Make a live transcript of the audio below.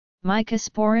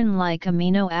Mycosporine-like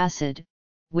amino acid,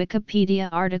 Wikipedia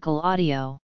article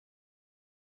audio.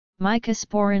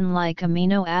 Mycosporine-like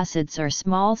amino acids are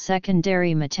small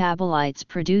secondary metabolites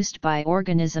produced by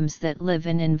organisms that live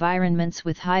in environments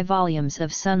with high volumes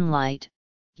of sunlight,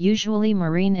 usually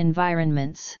marine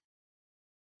environments.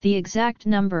 The exact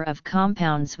number of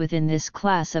compounds within this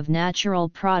class of natural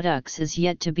products is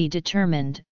yet to be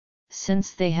determined,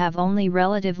 since they have only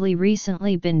relatively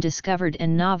recently been discovered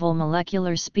and novel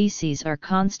molecular species are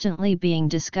constantly being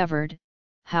discovered.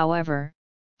 However,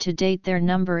 to date their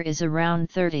number is around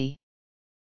 30.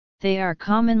 They are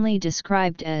commonly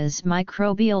described as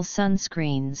microbial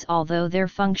sunscreens, although their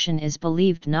function is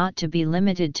believed not to be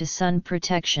limited to sun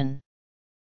protection.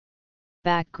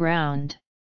 Background.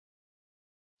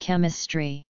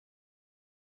 Chemistry.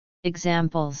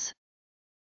 Examples.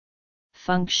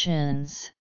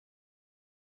 Functions.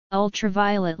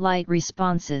 Ultraviolet light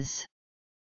responses.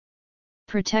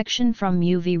 Protection from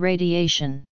UV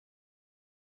radiation.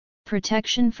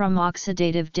 Protection from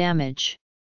oxidative damage.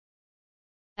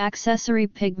 Accessory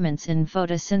pigments in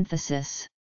photosynthesis.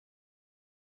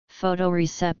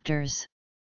 Photoreceptors.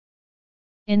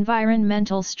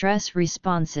 Environmental stress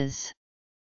responses.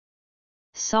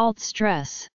 Salt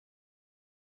stress.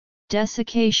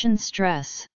 Desiccation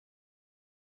stress.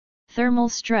 Thermal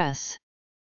stress.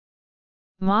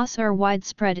 Moss are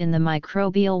widespread in the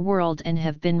microbial world and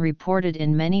have been reported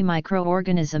in many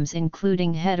microorganisms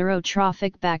including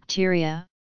heterotrophic bacteria,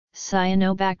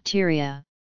 cyanobacteria,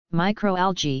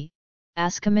 microalgae,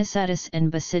 Ascomycetes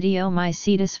and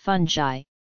Basidiomycetes fungi,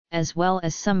 as well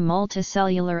as some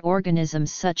multicellular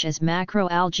organisms such as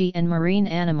macroalgae and marine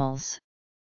animals.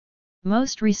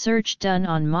 Most research done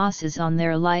on moss is on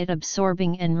their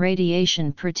light-absorbing and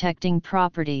radiation-protecting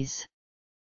properties.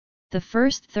 The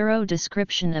first thorough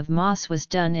description of moss was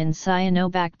done in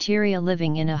cyanobacteria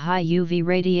living in a high UV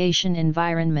radiation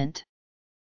environment.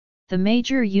 The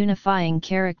major unifying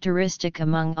characteristic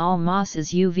among all moss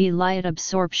is UV light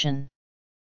absorption.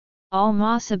 All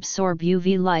moss absorb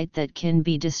UV light that can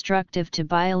be destructive to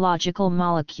biological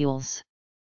molecules.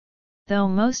 Though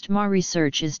most MA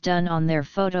research is done on their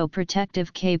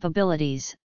photoprotective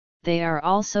capabilities, they are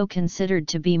also considered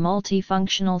to be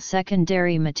multifunctional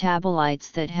secondary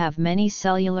metabolites that have many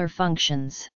cellular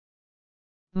functions.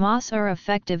 Moss are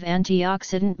effective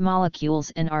antioxidant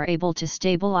molecules and are able to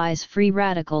stabilize free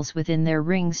radicals within their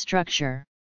ring structure.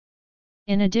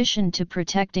 In addition to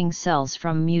protecting cells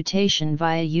from mutation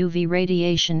via UV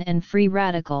radiation and free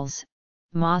radicals,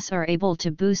 moss are able to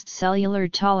boost cellular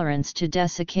tolerance to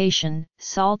desiccation,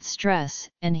 salt stress,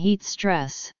 and heat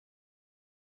stress.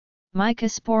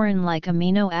 Mycosporine-like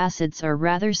amino acids are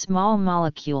rather small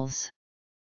molecules.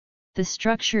 The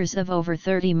structures of over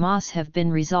 30 moss have been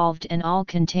resolved and all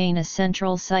contain a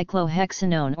central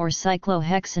cyclohexanone or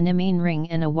cyclohexanimine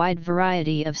ring and a wide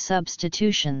variety of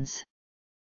substitutions.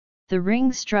 The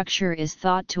ring structure is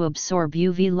thought to absorb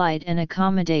UV light and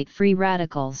accommodate free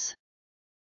radicals.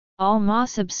 All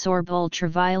moss absorb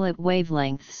ultraviolet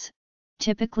wavelengths,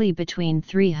 typically between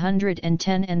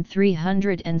 310 and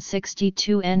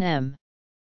 362 nm.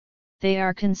 They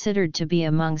are considered to be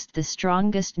amongst the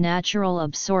strongest natural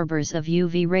absorbers of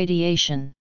UV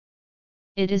radiation.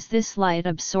 It is this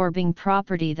light-absorbing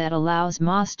property that allows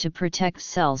moss to protect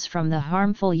cells from the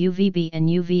harmful UVB and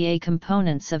UVA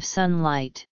components of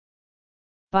sunlight.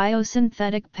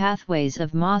 Biosynthetic pathways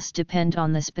of moss depend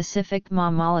on the specific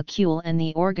MA molecule and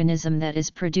the organism that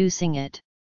is producing it.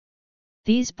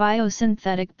 These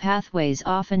biosynthetic pathways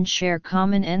often share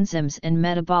common enzymes and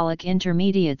metabolic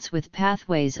intermediates with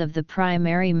pathways of the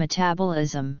primary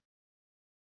metabolism.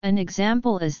 An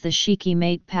example is the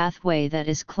shikimate pathway that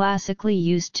is classically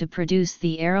used to produce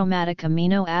the aromatic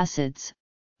amino acids,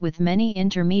 with many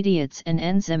intermediates and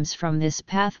enzymes from this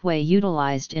pathway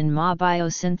utilized in MA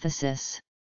biosynthesis.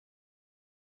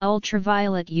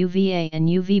 Ultraviolet UVA and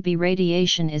UVB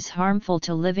radiation is harmful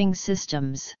to living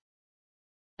systems.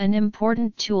 An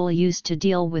important tool used to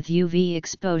deal with UV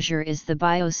exposure is the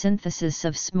biosynthesis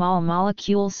of small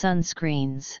molecule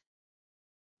sunscreens.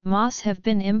 Moss have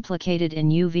been implicated in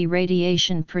UV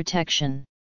radiation protection.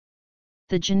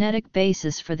 The genetic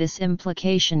basis for this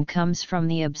implication comes from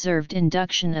the observed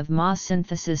induction of MA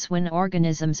synthesis when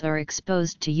organisms are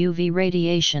exposed to UV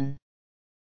radiation.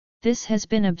 This has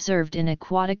been observed in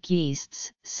aquatic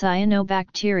yeasts,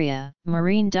 cyanobacteria,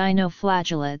 marine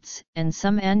dinoflagellates, and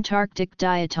some Antarctic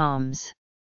diatoms.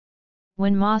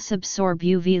 When moss absorb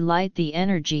UV light, the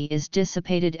energy is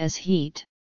dissipated as heat.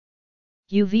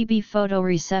 UVB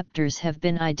photoreceptors have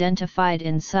been identified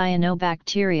in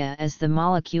cyanobacteria as the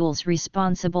molecules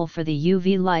responsible for the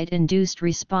UV light-induced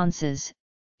responses,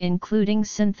 including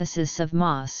synthesis of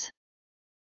moss.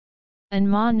 An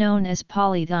Ma known as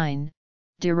polythene,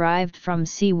 derived from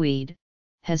seaweed,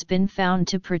 has been found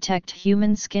to protect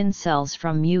human skin cells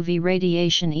from UV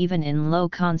radiation even in low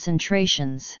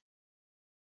concentrations.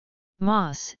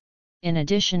 Moss, in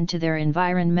addition to their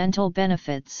environmental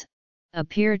benefits,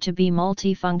 appear to be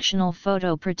multifunctional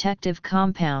photoprotective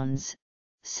compounds,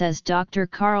 says Dr.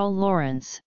 Carl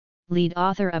Lawrence, lead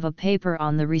author of a paper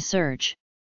on the research.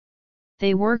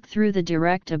 They work through the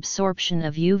direct absorption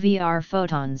of UVR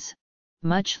photons,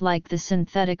 much like the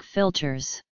synthetic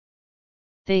filters.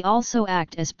 They also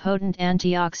act as potent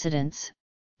antioxidants,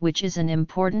 which is an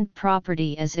important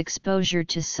property as exposure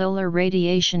to solar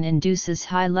radiation induces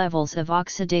high levels of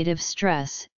oxidative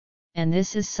stress, and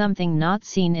this is something not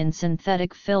seen in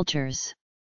synthetic filters.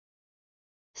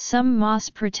 Some moss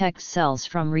protect cells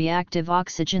from reactive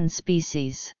oxygen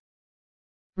species.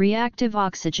 Reactive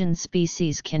oxygen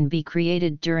species can be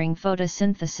created during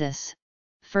photosynthesis,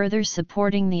 further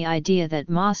supporting the idea that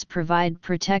moss provide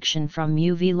protection from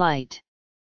UV light.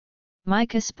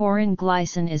 Mycosporine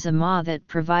glycine is a MA that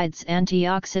provides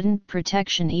antioxidant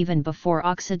protection even before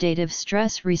oxidative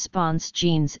stress response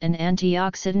genes and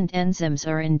antioxidant enzymes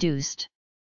are induced.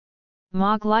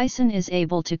 MA glycine is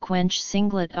able to quench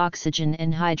singlet oxygen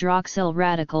and hydroxyl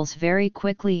radicals very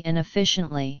quickly and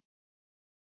efficiently.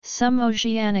 Some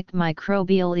oceanic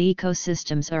microbial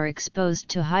ecosystems are exposed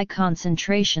to high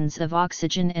concentrations of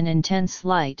oxygen and intense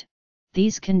light.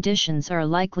 These conditions are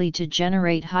likely to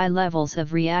generate high levels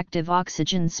of reactive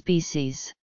oxygen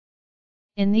species.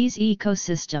 In these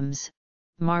ecosystems,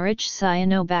 Ma-rich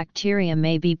cyanobacteria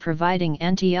may be providing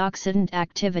antioxidant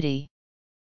activity.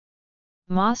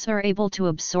 Moss are able to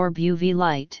absorb UV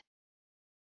light.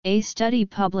 A study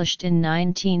published in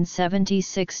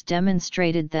 1976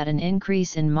 demonstrated that an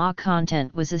increase in Ma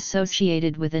content was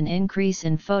associated with an increase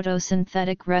in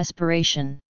photosynthetic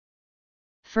respiration.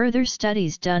 Further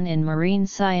studies done in marine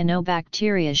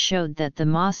cyanobacteria showed that the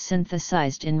moss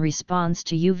synthesized in response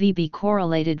to UVB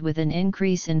correlated with an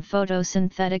increase in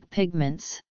photosynthetic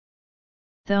pigments.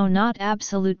 Though not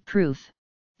absolute proof,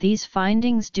 these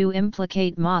findings do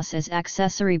implicate moss as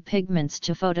accessory pigments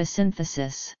to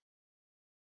photosynthesis.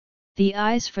 The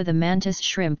eyes for the mantis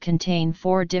shrimp contain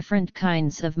 4 different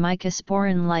kinds of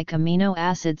mycosporine-like amino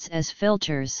acids as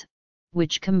filters,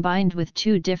 which combined with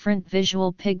 2 different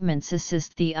visual pigments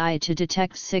assist the eye to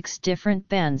detect 6 different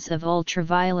bands of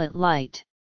ultraviolet light.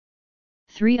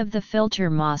 3 of the filter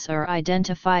moss are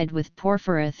identified with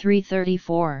porphyra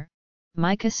 334,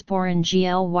 mycosporine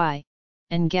GLY,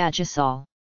 and gagisol.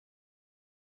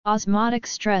 Osmotic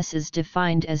stress is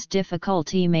defined as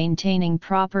difficulty maintaining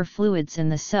proper fluids in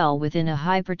the cell within a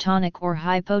hypertonic or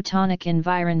hypotonic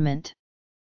environment.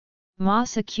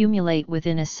 Moss accumulate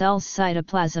within a cell's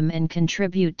cytoplasm and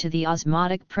contribute to the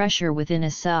osmotic pressure within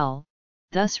a cell,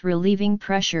 thus relieving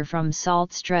pressure from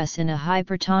salt stress in a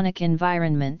hypertonic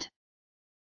environment.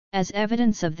 As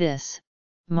evidence of this,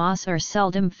 moss are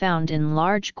seldom found in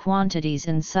large quantities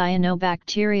in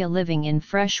cyanobacteria living in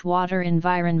freshwater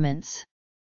environments.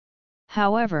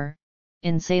 However,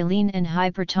 in saline and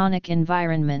hypertonic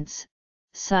environments,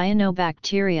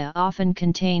 cyanobacteria often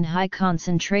contain high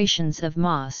concentrations of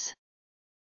moss.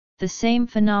 The same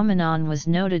phenomenon was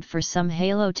noted for some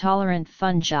halotolerant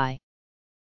fungi.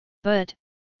 But,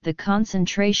 the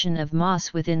concentration of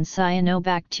moss within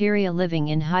cyanobacteria living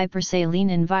in hypersaline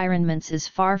environments is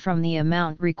far from the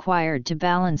amount required to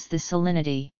balance the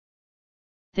salinity.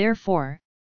 Therefore,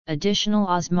 additional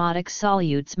osmotic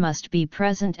solutes must be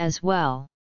present as well.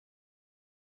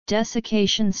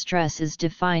 Desiccation stress is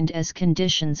defined as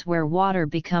conditions where water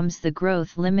becomes the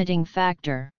growth-limiting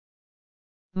factor.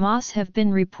 Moss have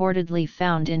been reportedly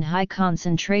found in high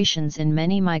concentrations in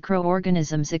many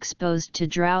microorganisms exposed to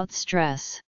drought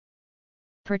stress.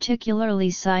 Particularly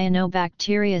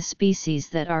cyanobacteria species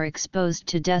that are exposed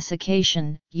to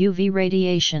desiccation, UV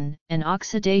radiation, and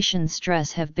oxidation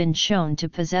stress have been shown to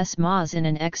possess moss in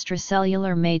an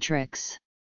extracellular matrix.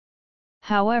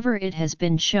 However, it has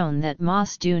been shown that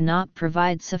moss do not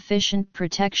provide sufficient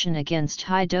protection against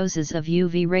high doses of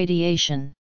UV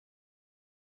radiation.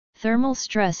 Thermal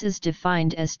stress is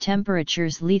defined as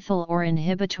temperatures lethal or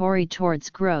inhibitory towards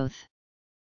growth.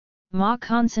 Ma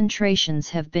concentrations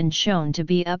have been shown to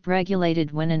be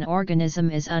upregulated when an organism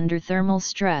is under thermal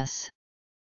stress.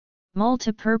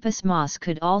 Multipurpose moss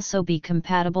could also be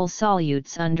compatible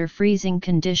solutes under freezing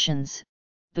conditions,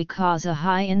 because a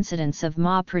high incidence of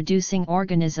Ma-producing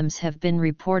organisms have been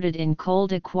reported in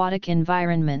cold aquatic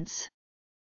environments.